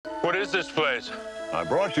What is this place? I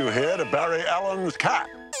brought you here to bury Alan's cat.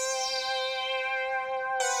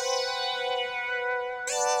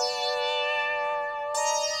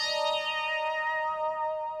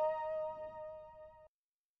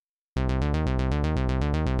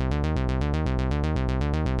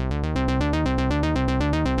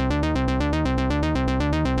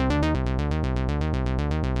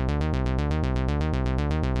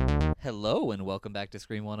 Hello and welcome back to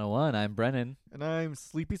Scream 101. I'm Brennan. And I'm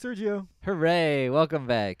Sleepy Sergio. Hooray! Welcome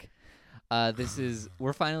back.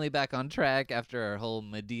 We're finally back on track after our whole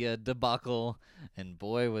Medea debacle, and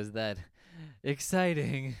boy was that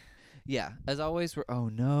exciting. Yeah, as always oh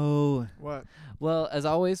no. What? Well, as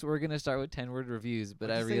always we're going to start with 10-word reviews, but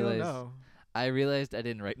Why'd you say oh, no? I realized I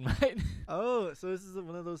didn't write mine. Oh, so this is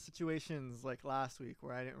one of those situations like last week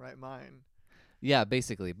where I didn't write mine. Yeah,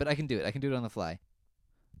 basically, but I can do it. I can do it on the fly.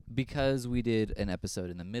 Because we did an episode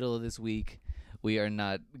in the middle of this week, we are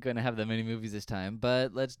not going to have that many movies this time,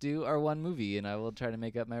 but let's do our one movie, and I will try to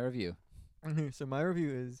make up my review. So my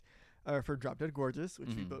review is for Drop Dead Gorgeous, which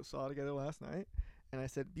we both saw together last night. And I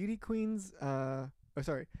said Beauty Queens,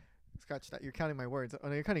 scratch that. You're counting my words. Oh,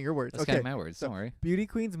 no, you're counting your words. That's okay. counting my words, So don't worry. Beauty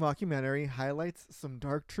Queens mockumentary highlights some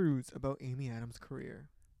dark truths about Amy Adams' career.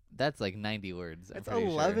 That's like 90 words. It's I'm pretty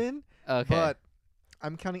 11, sure. Okay. but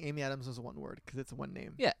I'm counting Amy Adams as one word because it's one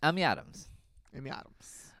name. Yeah, Amy Adams. Amy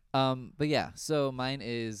Adams. But yeah, so mine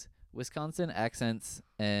is Wisconsin accents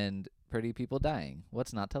and pretty people dying.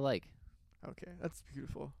 What's not to like? Okay, that's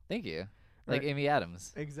beautiful. Thank you. Like Right. Amy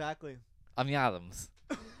Adams. Exactly. Amy Adams.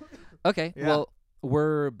 Okay, Yeah. well,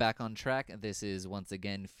 we're back on track. This is once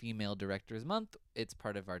again Female Directors Month. It's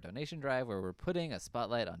part of our donation drive where we're putting a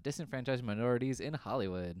spotlight on disenfranchised minorities in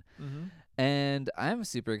Hollywood. Mm-hmm. And I'm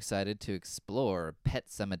super excited to explore Pet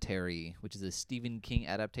Sematary, which is a Stephen King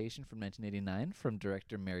adaptation from 1989 from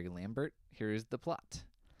director Mary Lambert. Here's the plot.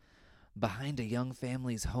 Behind a young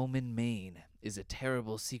family's home in Maine is a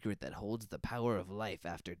terrible secret that holds the power of life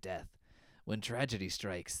after death. When tragedy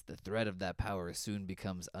strikes, the threat of that power soon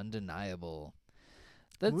becomes undeniable.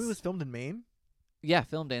 The movie was filmed in Maine? Yeah,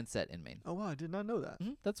 filmed and set in Maine. Oh, wow, I did not know that.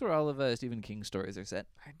 That's where all of Stephen King's stories are set.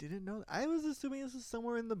 I didn't know that. I was assuming this was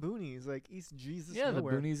somewhere in the boonies, like East Jesus Yeah,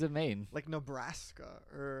 nowhere. the boonies of Maine. Like Nebraska,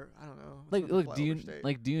 or I don't know. Like, some look, flyover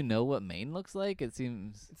state. do you know what Maine looks like? It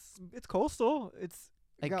seems It's coastal.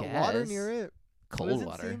 I got water guess. near it. cold it doesn't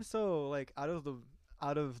water. seem so like out of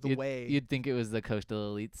the way. You'd think it was the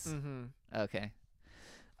coastal elites. Mm-hmm. Okay.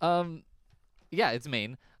 Yeah, it's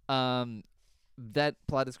Maine. That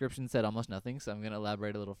plot description said almost nothing, so I'm gonna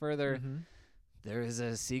elaborate a little further. Mm-hmm. There is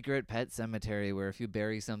a secret pet cemetery where if you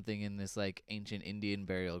bury something in this like ancient Indian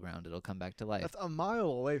burial ground, it'll come back to life. That's a mile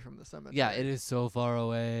away from the cemetery. Yeah, it is so far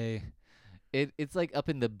away. It's like up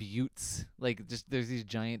in the buttes. Like just there's these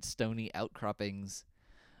giant stony outcroppings.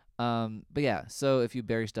 But yeah, so if you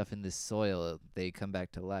bury stuff in this soil, they come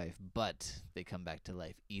back to life, but they come back to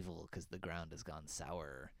life evil because the ground has gone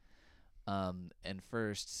sour. And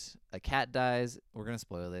first, a cat dies. We're gonna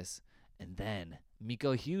spoil this, and then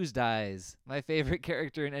Miko Hughes dies. My favorite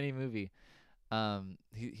character in any movie.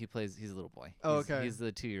 He's a little boy. Oh, He's- okay. He's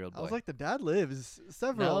the 2-year-old boy. I was like, the dad lives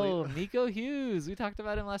several. No, Miko Hughes. We talked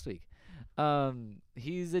about him last week.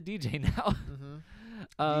 He's a DJ now. Mm-hmm.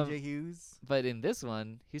 Um, DJ Hughes. But in this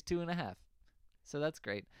one, he's 2.5. So that's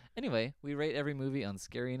great. Anyway, we rate every movie on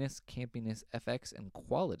scariness, campiness, FX, and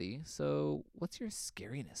quality. So what's your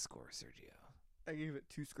scariness score, Sergio? I gave it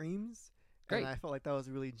 2 screams. Great. And I felt like that was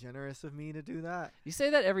really generous of me to do that. You say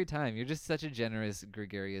that every time. You're just such a generous,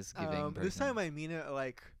 gregarious, giving person. This time I mean it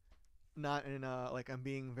like not in a like I'm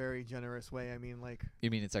being very generous way. I mean like You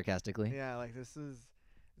mean it sarcastically? yeah, like this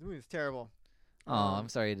movie is terrible. Oh, I'm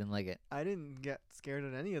sorry you didn't like it. I didn't get scared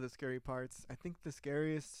at any of the scary parts. I think the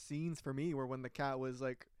scariest scenes for me were when the cat was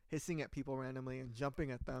like hissing at people randomly and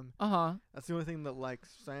jumping at them. Uh-huh. That's the only thing that like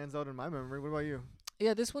stands out in my memory. What about you?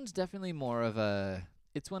 Yeah, this one's definitely more of a...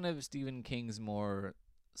 It's one of Stephen King's more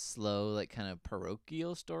slow, like kind of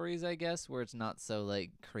parochial stories, I guess, where it's not so like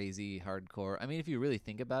crazy hardcore. I mean, if you really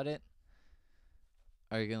think about it,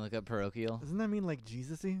 are you gonna look up parochial? Doesn't that mean like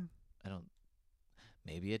Jesus-y? I don't.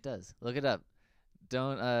 Maybe it does. Look it up.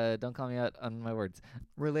 Don't call me out on my words.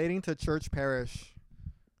 Relating to church parish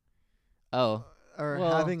Oh, or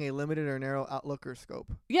Well- having a limited or narrow outlook or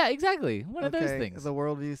scope. yeah, exactly. One of those things. The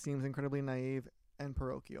worldview seems incredibly naive and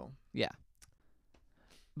parochial.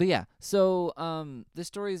 But yeah, so this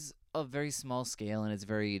story's a very small scale and it's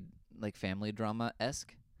very like family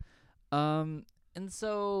drama-esque. And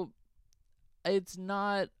so it's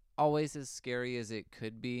not always as scary as it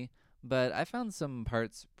could be, but I found some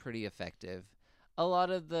parts pretty effective. A lot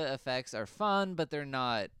of the effects are fun, but they're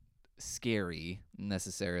not scary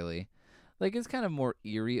necessarily. Like, it's kind of more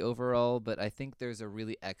eerie overall, but I think there's a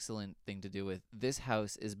really excellent thing to do with this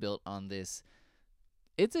house is built on this.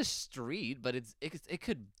 It's a street, but it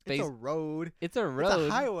could It's a road. it's a It's road.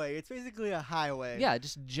 a highway. It's basically a highway. Yeah,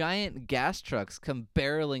 just giant gas trucks come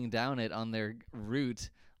barreling down it on their route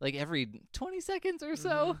like every 20 seconds or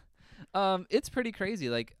so. It's pretty crazy.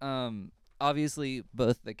 Like, obviously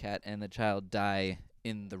both the cat and the child die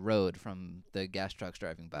in the road from the gas trucks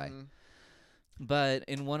driving by. Mhm. But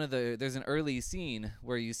in there's an early scene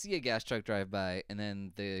where you see a gas truck drive by, and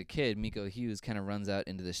then the kid, Miko Hughes, kind of runs out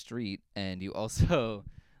into the street, and you also,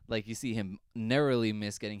 like, you see him narrowly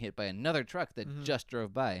miss getting hit by another truck that just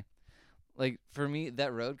drove by. Like, for me,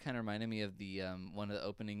 that road kind of reminded me of the one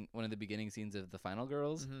of the beginning scenes of The Final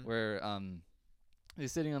Girls, where they're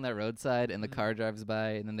sitting on that roadside, and the car drives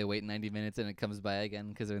by, and then they wait 90 minutes, and it comes by again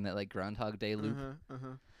because they're in that like Groundhog Day loop.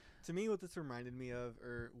 To me, what this reminded me of,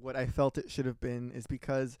 or what I felt it should have been, is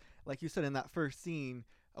because, like you said, in that first scene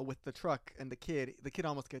with the truck and the kid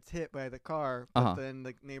almost gets hit by the car, but then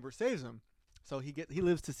the neighbor saves him, so he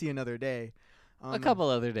lives to see another day. A couple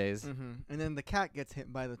other days. And then the cat gets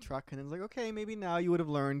hit by the truck, and it's like, okay, maybe now you would have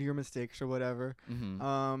learned your mistakes or whatever.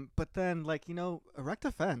 But then, like, erect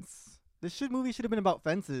a fence. This movie should have been about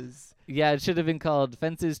fences. Yeah, it should have been called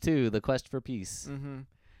Fences 2: The Quest for Peace.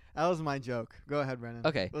 That was my joke. Go ahead, Brennan.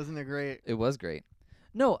 Okay. Wasn't it great? It was great.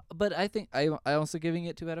 No, but I think I also giving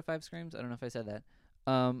it 2 out of 5 screams. I don't know if I said that.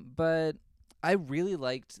 But I really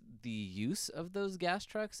liked the use of those gas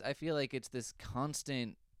trucks. I feel like it's this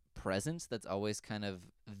constant presence that's always kind of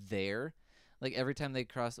there. Like, every time they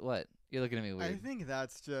cross, what? You're looking at me weird. I think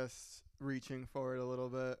that's just reaching for it a little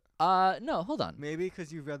bit. No, hold on. Maybe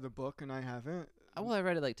because you've read the book and I haven't. Well, I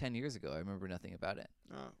read it like 10 years ago. I remember nothing about it.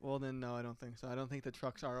 Well, then, no, I don't think so. I don't think the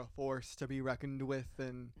trucks are a force to be reckoned with.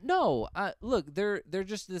 And No, look, they're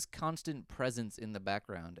just this constant presence in the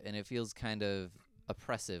background, and it feels kind of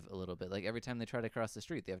oppressive a little bit. Like, every time they try to cross the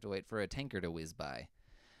street, they have to wait for a tanker to whiz by.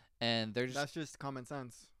 And they're just... That's just common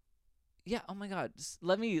sense. Yeah, oh my god. Just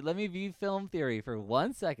let me view film theory for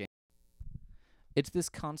 1 second. It's this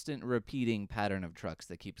constant repeating pattern of trucks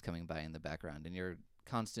that keeps coming by in the background, and you're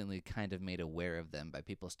constantly kind of made aware of them by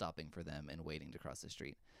people stopping for them and waiting to cross the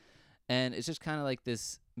street. And it's just kind of like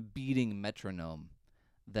this beating metronome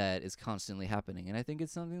that is constantly happening. And I think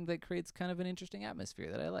it's something that creates kind of an interesting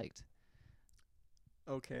atmosphere that I liked.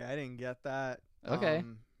 Okay, I didn't get that. Okay.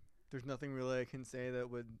 There's nothing really I can say that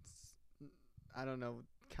would, I don't know,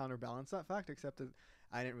 counterbalance that fact, except that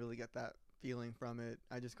I didn't really get that feeling from it.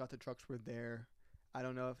 I just got the trucks were there. I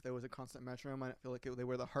don't know if there was a constant metronome. I don't feel like they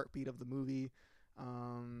were the heartbeat of the movie.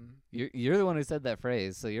 You're the one who said that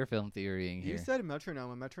phrase, so you're film theorying here. You said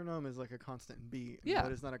metronome. A metronome is like a constant beat. Yeah.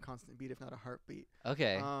 But it's not a constant beat if not a heartbeat.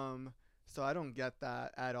 Okay. So I don't get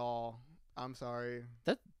that at all. I'm sorry.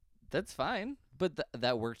 That's fine, but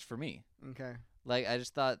that worked for me. Okay. Like, I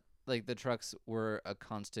just thought, like, the trucks were a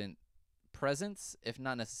constant presence, if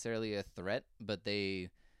not necessarily a threat, but they,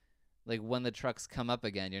 like, when the trucks come up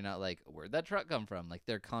again, you're not like, where'd that truck come from? Like,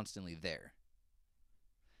 they're constantly there.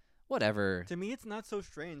 Whatever. To me, it's not so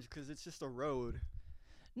strange because it's just a road.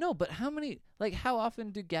 No, but how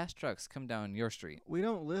often do gas trucks come down your street? We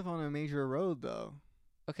don't live on a major road, though.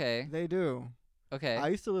 Okay. They do. Okay. I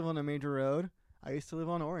used to live on a major road. I used to live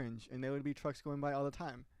on Orange, and there would be trucks going by all the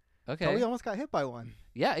time. Okay. But we almost got hit by one.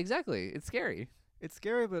 Yeah, exactly. It's scary. It's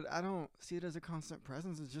scary, but I don't see it as a constant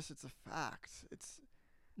presence. It's a fact.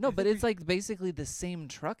 No, but it's like basically the same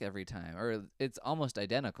truck every time, or it's almost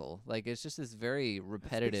identical. Like, it's just this very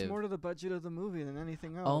repetitive. It's more to the budget of the movie than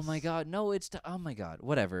anything else. Oh my god, no! Oh my god,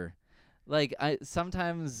 whatever. Like,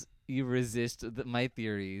 sometimes you resist my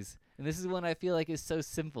theories, and this is one I feel like is so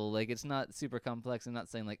simple. Like, it's not super complex. I'm not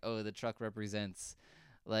saying like, oh, the truck represents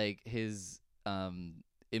like his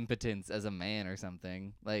impotence as a man or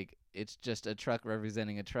something. Like, it's just a truck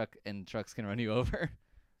representing a truck, and trucks can run you over.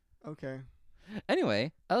 Okay.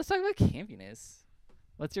 Anyway, let's talk about campiness.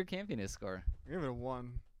 What's your campiness score? I give it a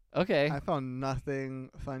 1. Okay. I found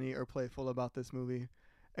nothing funny or playful about this movie,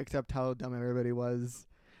 except how dumb everybody was.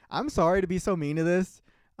 I'm sorry to be so mean to this.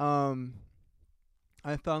 I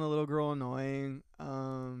found the little girl annoying.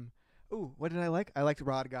 Ooh, what did I like? I liked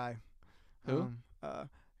Rod Guy. Who?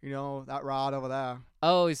 That Rod over there.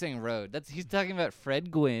 Oh, he's saying Road. He's talking about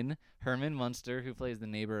Fred Gwynn, Herman Munster, who plays the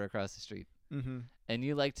neighbor across the street. Mm-hmm. And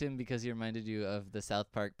you liked him because he reminded you of the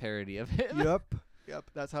South Park parody of him. Yep.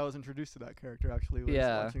 That's how I was introduced to that character. Actually, was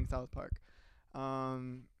watching South Park.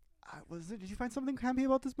 Did you find something campy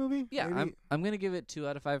about this movie? Yeah, Maybe? I'm gonna give it 2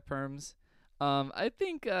 out of 5 perms. I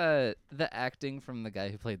think the acting from the guy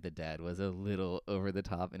who played the dad was a little over the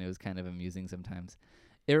top, and it was kind of amusing sometimes.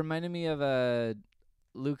 It reminded me of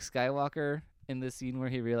Luke Skywalker in the scene where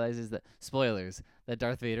he realizes that, spoilers, that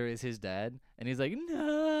Darth Vader is his dad, and he's like,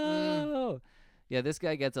 no. Yeah, this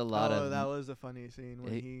guy gets a lot of. That was a funny scene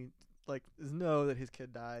when he- he like know that his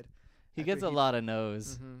kid died. He after gets a lot of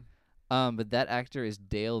no's. Mhm. But that actor is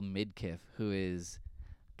Dale Midkiff, who is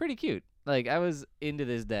pretty cute. Like, I was into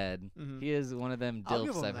this dad. Mhm. He is one of them I'll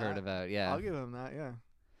give dilfs him I've heard that. about. Yeah. I'll give him that. Yeah.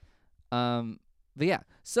 But yeah.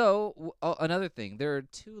 So another thing, there are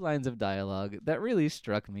two lines of dialogue that really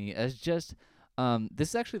struck me as just. This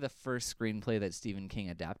is actually the first screenplay that Stephen King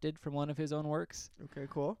adapted from one of his own works, Okay.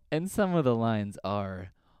 Cool. and some of the lines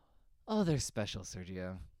are, oh, they're special,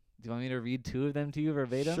 Sergio. Do you want me to read two of them to you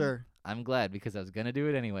verbatim? Sure. I'm glad, because I was gonna do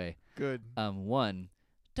it anyway. Good. One,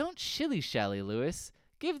 don't shilly-shally, Lewis.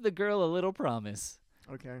 Give the girl a little promise.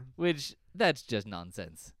 Okay. Which, that's just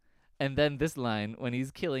nonsense. And then this line, when he's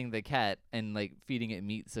killing the cat and like feeding it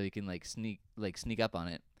meat so he can sneak up on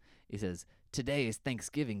it, he says, "Today is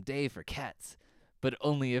Thanksgiving Day for cats, but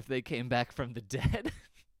only if they came back from the dead."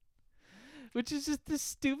 Which is just the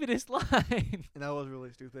stupidest line. And that was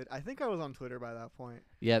really stupid. I think I was on Twitter by that point.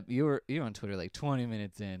 Yep, you were on Twitter like 20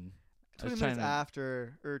 minutes in. I 20 was minutes trying to-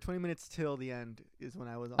 after, or 20 minutes till the end is when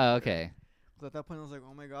I was on. Oh, Twitter. okay. 'Cause at that point I was like,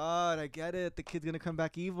 oh my god, I get it. The kid's gonna come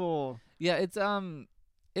back evil. Yeah, it's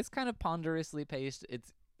kind of ponderously paced.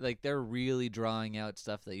 It's like they're really drawing out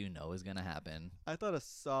stuff that you know is gonna happen. I thought a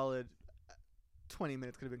solid 20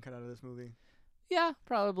 minutes could have been cut out of this movie. Yeah,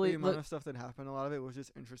 probably. The amount Look, of stuff that happened, a lot of it was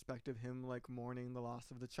just introspective. Him like mourning the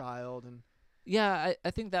loss of the child, and yeah,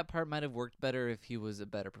 I think that part might have worked better if he was a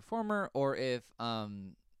better performer, or if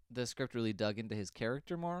the script really dug into his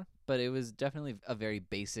character more. But it was definitely a very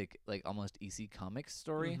basic, like almost EC Comics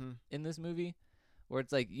story Mhm. in this movie, where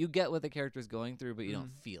it's like you get what the character's going through, but you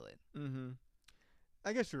don't feel it. Mhm.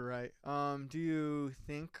 I guess you're right. Do you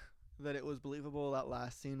think that it was believable, that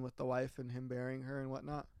last scene with the wife and him burying her and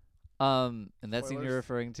whatnot? And that scene you're Spoilers.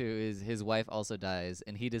 referring to is his wife also dies,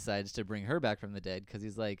 and he decides to bring her back from the dead because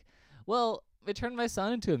he's like, well, it turned my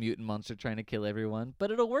son into a mutant monster trying to kill everyone, but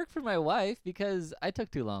it'll work for my wife because I took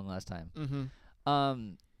too long last time.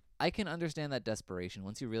 Mm-hmm. I can understand that desperation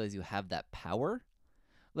once you realize you have that power.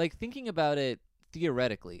 Like, thinking about it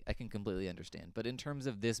theoretically, I can completely understand. But in terms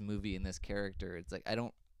of this movie and this character, it's like I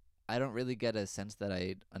don't really get a sense that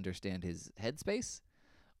I understand his headspace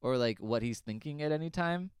or like what he's thinking at any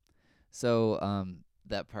time. So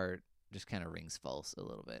that part just kind of rings false a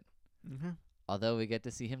little bit. Mm-hmm. Although we get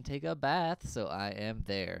to see him take a bath, so I am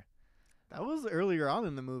there. That was earlier on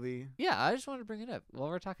in the movie. Yeah, I just wanted to bring it up while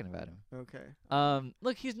we're talking about him. Okay.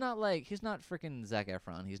 Look, he's not freaking Zac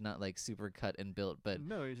Efron. He's not like super cut and built, but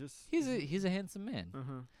no, he's just he's a handsome man.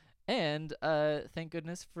 Uh-huh. And thank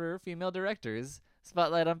goodness for female directors.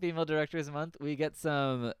 Spotlight on Female Directors Month. We get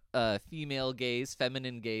some female gaze,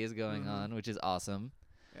 feminine gaze going on, which is awesome.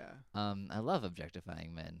 Yeah. I love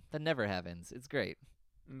objectifying men. That never happens. It's great.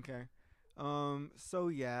 Okay. So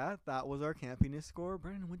yeah, that was our campiness score.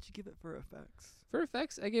 Brandon, what'd you give it for effects? For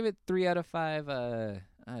effects, I give it 3 out of 5. I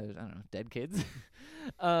don't know, dead kids.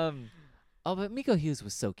 Oh, but Miko Hughes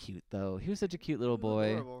was so cute though. He was such a cute little He was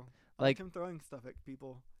boy. adorable. I Like- like him throwing stuff at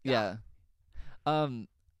people. Yeah.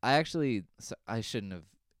 I actually I shouldn't have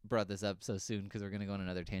brought this up so soon because we're gonna go on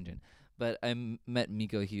another tangent. But I met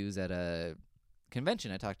Miko Hughes at a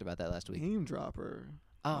convention. I talked about that last week. Name dropper.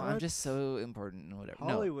 Oh, I'm What? just so important and whatever.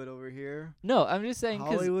 Hollywood over here. No, I'm just saying 'cause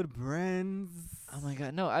Hollywood brands. oh my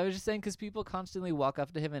god, no, I was just saying because people constantly walk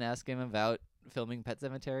up to him and ask him about filming Pet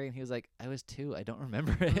Sematary, and he was like, "I was 2, I don't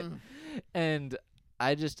remember it," Mm. and I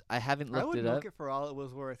haven't I looked would it milk up. it for all it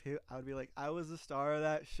was worth. I would be like, I was the star of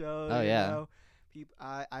that show. Oh, you yeah. know?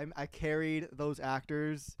 I carried those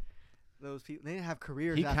actors. Those people, they didn't have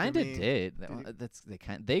careers. He kind of did. Did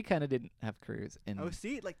They kind of didn't have careers, and Oh,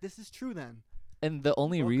 see, like this is true then. the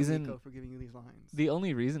only Welcome, reason Nico, for giving you these lines. the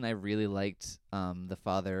only reason I really liked the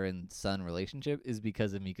father and son relationship is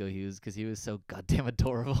because of Miko Hughes, because he was so goddamn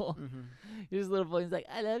adorable. Mhm. He was a little boy. He's like,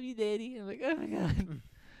 "I love you, Daddy." I'm like, "Oh my god."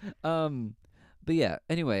 But yeah.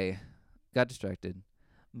 Anyway, got distracted.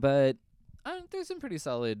 But there's some pretty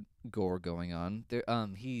solid gore going on. There,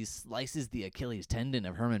 he slices the Achilles tendon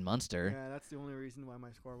of Herman Munster. Yeah, that's the only reason why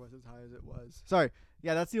my score was as high as it was. Sorry.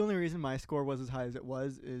 Yeah, that's the only reason my score was as high as it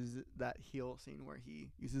was, is that heel scene where he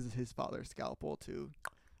uses his father's scalpel to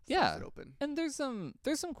Yeah. slice it open. And there's some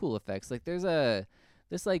cool effects. Like there's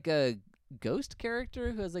this ghost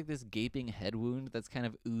character who has like this gaping head wound that's kind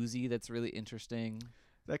of oozy. That's really interesting.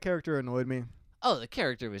 That character annoyed me. Oh, the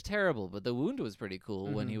character was terrible, but the wound was pretty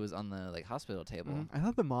cool when Mhm. he was on the like hospital table. I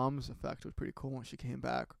thought the mom's effect was pretty cool when she came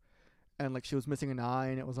back. and like she was missing an eye,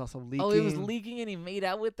 and it was also leaking. Oh, it was leaking, and he made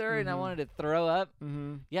out with her, and I Mhm. wanted to throw up.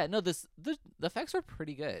 Mm-hmm. Yeah, no, the effects were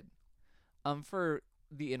pretty good. For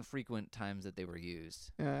the infrequent times that they were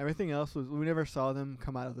used. Yeah, everything else was we never saw them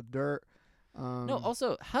come out of the dirt. No,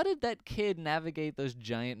 also, how did that kid navigate those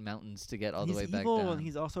giant mountains to get all the he's way back evil, down? and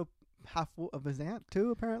he's also half of his aunt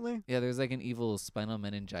too. Apparently, Yeah, there's like an evil spinal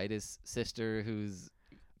meningitis sister who's.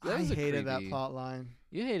 That I was a hated that creepy- plot line.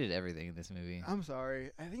 You hated everything in this movie. I'm sorry.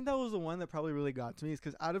 I think that was the one that probably really got to me, is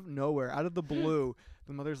because out of nowhere, out of the blue,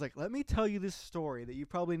 the mother's like, "Let me tell you this story that you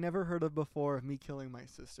probably never heard of before of me killing my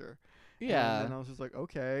sister." Yeah, and I was just like,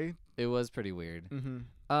 "Okay." it was pretty weird.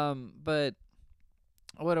 Mm-hmm. But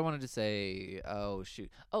what I wanted to say, oh shoot,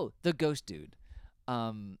 oh the ghost dude,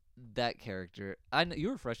 that character. I know you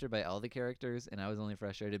were frustrated by all the characters, and I was only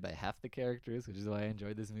frustrated by half the characters, which is why I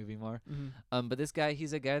enjoyed this movie more. Mm-hmm. But this guy,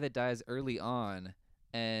 he's a guy that dies early on,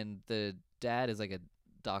 and the dad is like a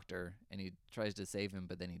doctor, and he tries to save him,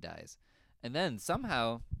 but then he dies, and then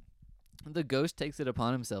somehow the ghost takes it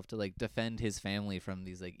upon himself to like defend his family from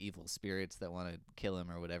these like evil spirits that want to kill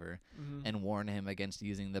him or whatever, Mm-hmm. and warn him against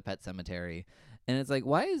using the pet cemetery. And it's like,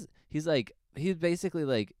 why is he's basically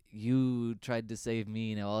like, you tried to save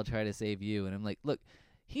me, now I'll try to save you. And I'm like, look,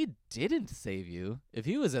 he didn't save you. If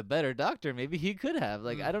he was a better doctor, maybe he could have.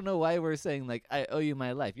 Like, I don't know why we're saying like, I owe you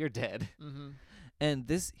my life, you're dead. Mm-hmm. And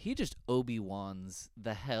this, he just Obi-Wans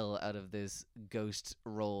the hell out of this ghost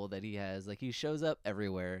role that he has. Like, he shows up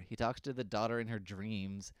everywhere. He talks to the daughter in her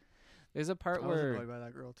dreams. There's a part I was where, annoyed by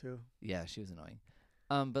that girl too. yeah, she was annoying.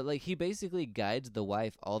 But like, he basically guides the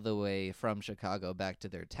wife all the way from Chicago back to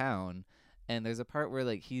their town. And there's a part where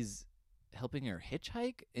like he's helping her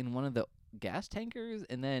hitchhike in one of the gas tankers,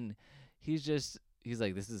 and then he's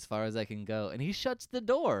like, this is as far as I can go, and he shuts the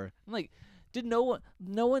door. I'm like, did no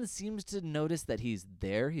one seems to notice that he's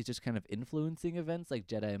there. He's just kind of influencing events, like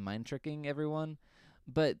Jedi mind tricking everyone.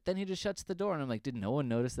 But then he just shuts the door, and I'm like, did no one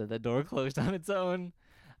notice that the door closed on its own?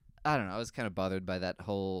 I don't know. I was kind of bothered by that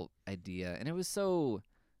whole idea, and it was so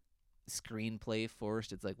screenplay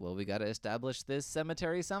forced. It's like, well, we got to establish this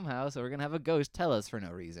cemetery somehow, so we're gonna have a ghost tell us for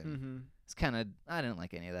no reason. Mm-hmm. It's kind of, I didn't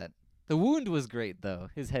like any of that. The wound was great though,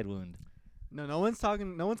 his head wound. No one's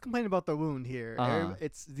complaining about the wound here. Uh-huh.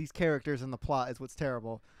 It's these characters and the plot is what's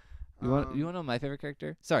terrible. You want to know my favorite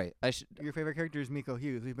character? Sorry, I should. Your favorite character is Miko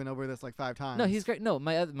Hughes. We've been over this like 5 times. No, he's great. No,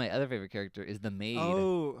 my other favorite character is the maid.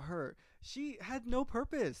 Oh, her. She had no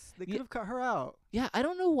purpose. They could have cut her out. Yeah, I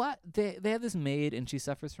don't know why they have this maid, and she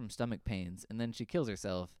suffers from stomach pains, and then she kills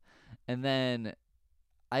herself, and then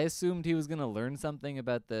I assumed he was gonna learn something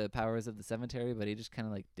about the powers of the cemetery, but he just kind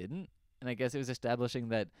of like didn't. And I guess it was establishing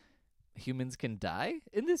that humans can die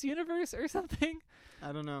in this universe or something.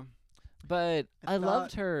 I don't know. But I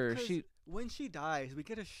loved thought- her. 'cause She when she dies, we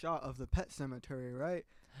get a shot of the pet cemetery, right?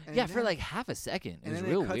 And yeah, for then- like half a second. It and was then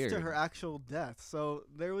real it cuts weird. to her actual death. So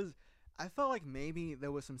I felt like maybe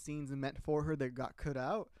there was some scenes meant for her that got cut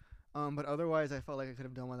out. But otherwise, I felt like I could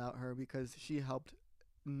have done without her because she helped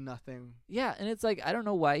nothing. Yeah, and it's like, I don't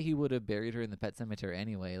know why he would have buried her in the pet cemetery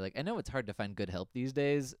anyway. Like, I know it's hard to find good help these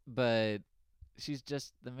days, but she's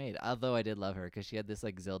just the maid. Although I did love her because she had this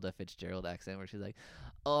like Zelda Fitzgerald accent where she's like,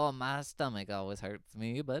 "Oh, my stomach always hurts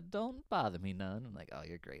me, but don't bother me none." I'm like, "Oh,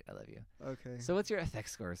 you're great. I love you." Okay. So what's your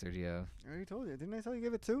effects score, Sergio? I already told you. Didn't I tell you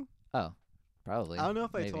give it 2? Oh, probably. I don't know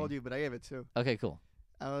if I maybe. told you, but I gave it 2. Okay, cool.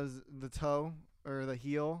 I was the toe or the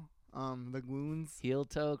heel, the wounds. Heel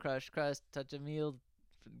toe, crush crust, touch a meal.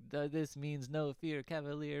 This means no fear.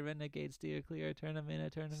 Cavalier, renegade, steer clear. Tournament, a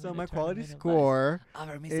tournament. So a my quality tournament of score life.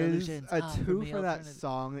 Offer me is solutions. a offer 2 me for that alternatives.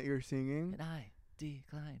 song that you're singing. And I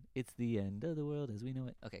decline. It's the end of the world as we know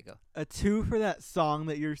it. Okay, go. A 2 for that song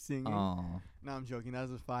that you're singing. Oh, No, I'm joking. That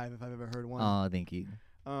was a 5 if I've ever heard one. oh, thank you.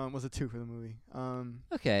 Was a 2 for the movie.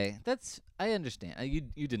 Okay, I understand.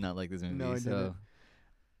 You did not like this movie, No, I so didn't.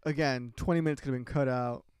 Again, 20 minutes could have been cut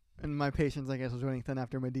out, and my patience, I guess, was running thin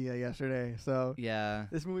after Medea yesterday. So yeah,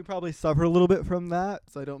 this movie probably suffered a little bit from that.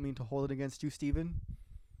 So I don't mean to hold it against you, Steven.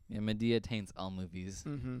 Medea taints all movies.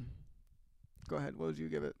 Mm-hmm. Go ahead. What would you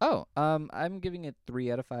give it? Oh, I'm giving it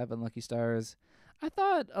 3 out of 5 Unlucky Stars. I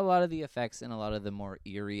thought a lot of the effects and a lot of the more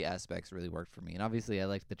eerie aspects really worked for me, and obviously I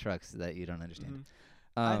liked the trucks that you don't understand. Mhm.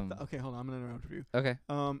 Um, Okay, hold on. I'm gonna interrupt you. okay.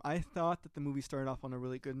 I thought that the movie started off on a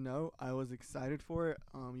really good note. I was excited for it.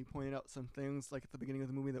 You pointed out some things like at the beginning of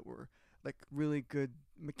the movie that were like really good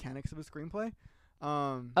mechanics of a screenplay.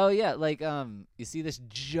 Oh yeah, like you see this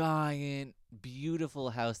giant, beautiful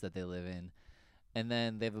house that they live in, and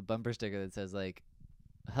then they have a bumper sticker that says like,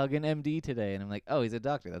 "Hug an MD today," and I'm like, "Oh, he's a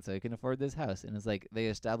doctor. That's how he can afford this house." And it's like they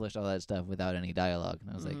established all that stuff without any dialogue, and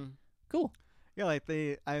I was like, Mhm. "Cool."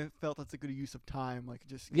 Yeah, I felt that's a good use of time, like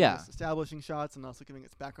just giving Yeah. us establishing shots and also giving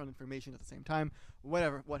us background information at the same time,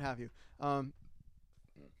 whatever, what have you.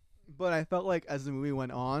 But I felt like as the movie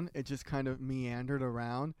went on, it just kind of meandered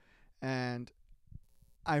around, and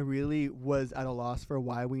I really was at a loss for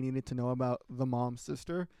why we needed to know about the mom's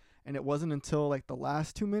sister. And it wasn't until like the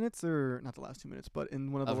last 2 minutes, or not the last 2 minutes, but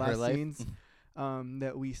in one of the Of her last life? scenes,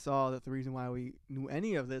 that we saw that the reason why we knew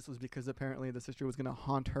any of this was because apparently the sister was going to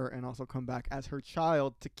haunt her and also come back as her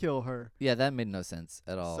child to kill her. Yeah, that made no sense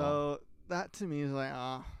at all. So that to me is like,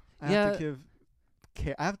 I Yeah. have to give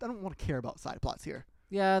care. I don't want to care about side plots here.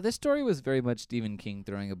 Yeah, this story was very much Stephen King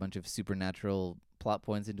throwing a bunch of supernatural plot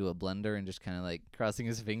points into a blender and just kind of like crossing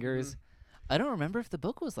his fingers. I don't remember if the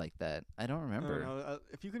book was like that. I don't I remember. don't know.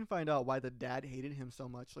 If you can find out why the dad hated him so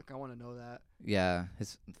much, like I want to know that. Yeah,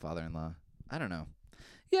 his father-in-law. I don't know.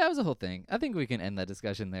 Yeah, it was a whole thing. I think we can end that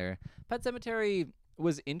discussion there. Pet Cemetery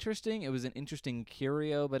was interesting. It was an interesting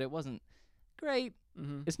curio, but it wasn't great.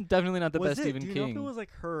 Mm-hmm. It's definitely not the Was best it? Stephen Do you King. know if it was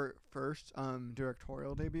like her first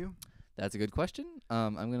directorial debut? That's a good question.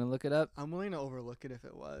 I'm gonna look it up. I'm willing to overlook it if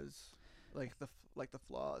it was, like the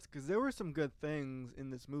flaws, because there were some good things in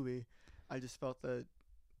this movie. I just felt that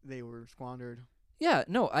they were squandered. Yeah,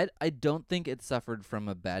 no, I don't think it suffered from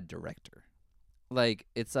a bad director. Like,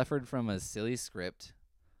 it suffered from a silly script.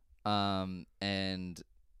 And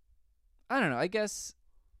I don't know, I guess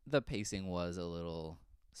the pacing was a little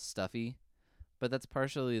stuffy, but that's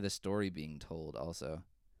partially the story being told also.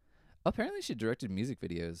 Apparently she directed music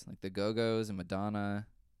videos like the Go-Go's and Madonna.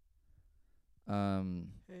 Hey,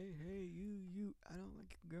 you! I don't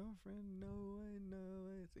like your girlfriend. No,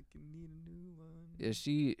 I think you need a new one. Yeah,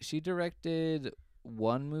 she directed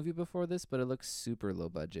one movie before this, but it looks super low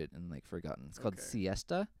budget and like forgotten. It's called Okay.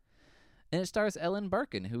 Siesta, and it stars Ellen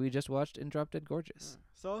Barkin, who we just watched in Drop Dead Gorgeous.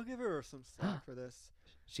 So I'll give her some slack for this.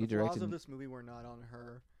 She The flaws directed, of this movie were not on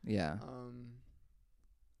her. yeah,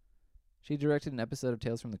 she directed an episode of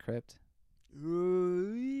Tales from the Crypt.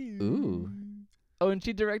 Ooh. Oh, and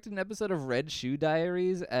she directed an episode of Red Shoe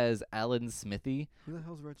Diaries as Alan Smithy. Who the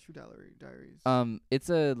hell's Red Shoe Diaries? It's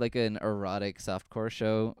a like an erotic softcore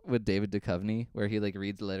show with David Duchovny where he like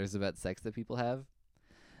reads letters about sex that people have.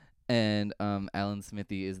 And Alan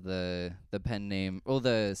Smithy is the pen name,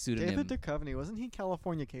 the pseudonym. David Duchovny, wasn't he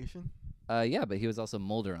Californication? Yeah, but he was also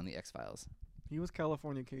Mulder on the X-Files. He was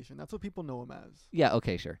Californication. That's what people know him as. Yeah,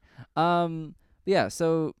 okay, sure. Yeah,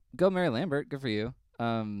 so go Mary Lambert, good for you.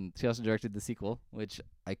 She also directed the sequel, which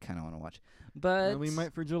I kind of want to watch. But we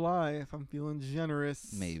might for July if I'm feeling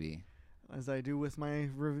generous. maybe. As I do with my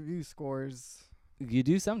review scores. You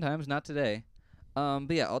do sometimes, not today. But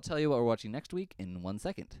yeah, I'll tell you what we're watching next week in 1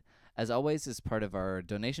 second. As always, as part of our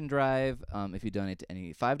donation drive, if you donate to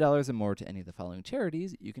any $5 or more to any of the following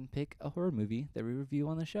charities, you can pick a horror movie that we review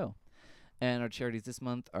on the show. And our charities this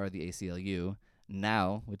month are the ACLU,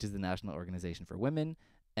 NOW, which is the National Organization for Women,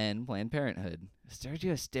 and Planned Parenthood.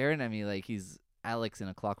 Sergio's staring at me like he's Alex in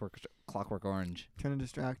a Clockwork Orange. Trying to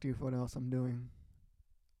distract you from what else I'm doing.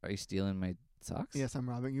 Are you stealing my socks? Yes, I'm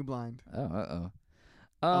robbing you blind. Oh, uh-oh.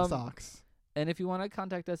 Of socks. And if you want to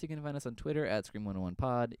contact us, you can find us on Twitter at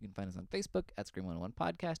Scream101pod. You can find us on Facebook at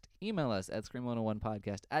Scream101podcast. Email us at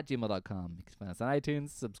Scream101podcast@gmail.com. You can find us on iTunes.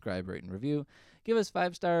 Subscribe, rate, and review. Give us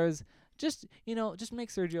 5 stars. Just make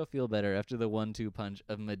Sergio feel better after the 1-2 punch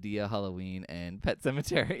of Medea, Halloween, and Pet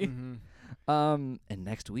Cemetery. Mm-hmm. And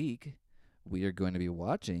next week, we are going to be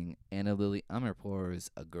watching Anna Lily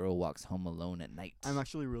Amirpour's A Girl Walks Home Alone at Night. I'm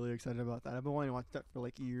actually really excited about that. I've been wanting to watch that for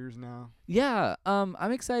like years now. Yeah, I'm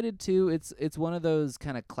excited too. It's one of those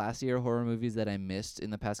kind of classier horror movies that I missed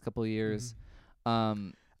in the past couple years.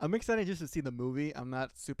 I'm excited just to see the movie. I'm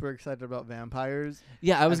not super excited about vampires.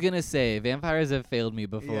 Yeah, I was I've- gonna say vampires have failed me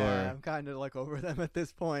before. Yeah, I'm kind of like over them at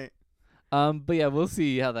this point. But yeah, we'll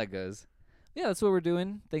see how that goes. Yeah, that's what we're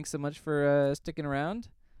doing. Thanks so much for sticking around.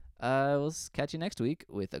 We'll catch you next week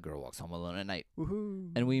with A Girl Walks Home Alone at Night. Woohoo!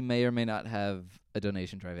 And we may or may not have a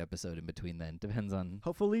donation drive episode in between then. Depends on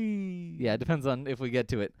Hopefully. Yeah, it depends on if we get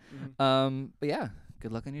to it. Mhm. But yeah,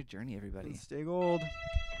 good luck on your journey, everybody. Stay gold.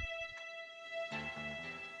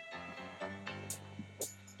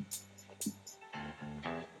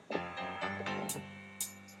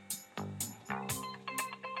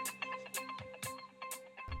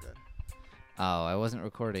 Good. Oh, I wasn't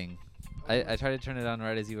recording. I tried to turn it on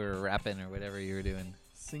right as you were rapping or whatever you were doing.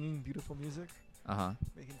 Singing beautiful music, Uh-huh.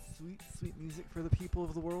 making sweet, sweet music for the people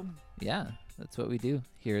of the world. Yeah, that's what we do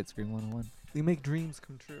here at Scream 101. We make dreams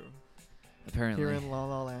come true. Apparently. Here in La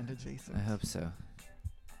La Land adjacent. I hope so.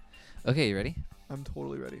 Okay, you ready? I'm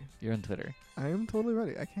totally ready. You're on Twitter. I am totally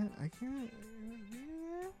ready. I can't.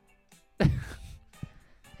 Okay,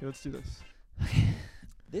 let's do this. Okay.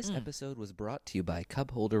 This episode was brought to you by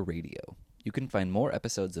Cupholder Radio. You can find more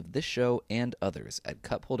episodes of this show and others at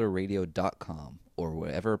cupholderradio.com or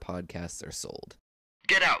wherever podcasts are sold.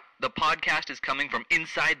 Get out! The podcast is coming from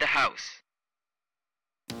inside the house.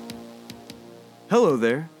 Hello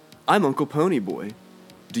there, I'm Uncle Ponyboy.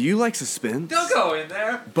 Do you like suspense? Don't go in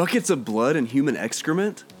there! Buckets of blood and human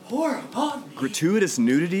excrement? Pour upon me! Gratuitous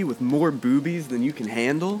nudity with more boobies than you can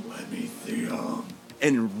handle? Let me see 'em.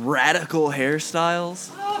 And radical hairstyles?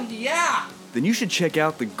 Oh, yeah! Then you should check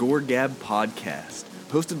out the Gore Gab podcast,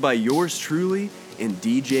 hosted by yours truly and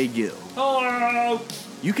DJ Gill. Hello!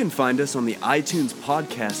 You can find us on the iTunes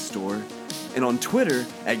podcast store and on Twitter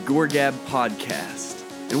at GoreGab Podcast.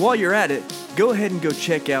 And while you're at it, go ahead and go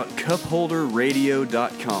check out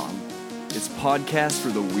cupholderradio.com. It's podcast for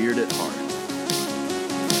the weird at heart.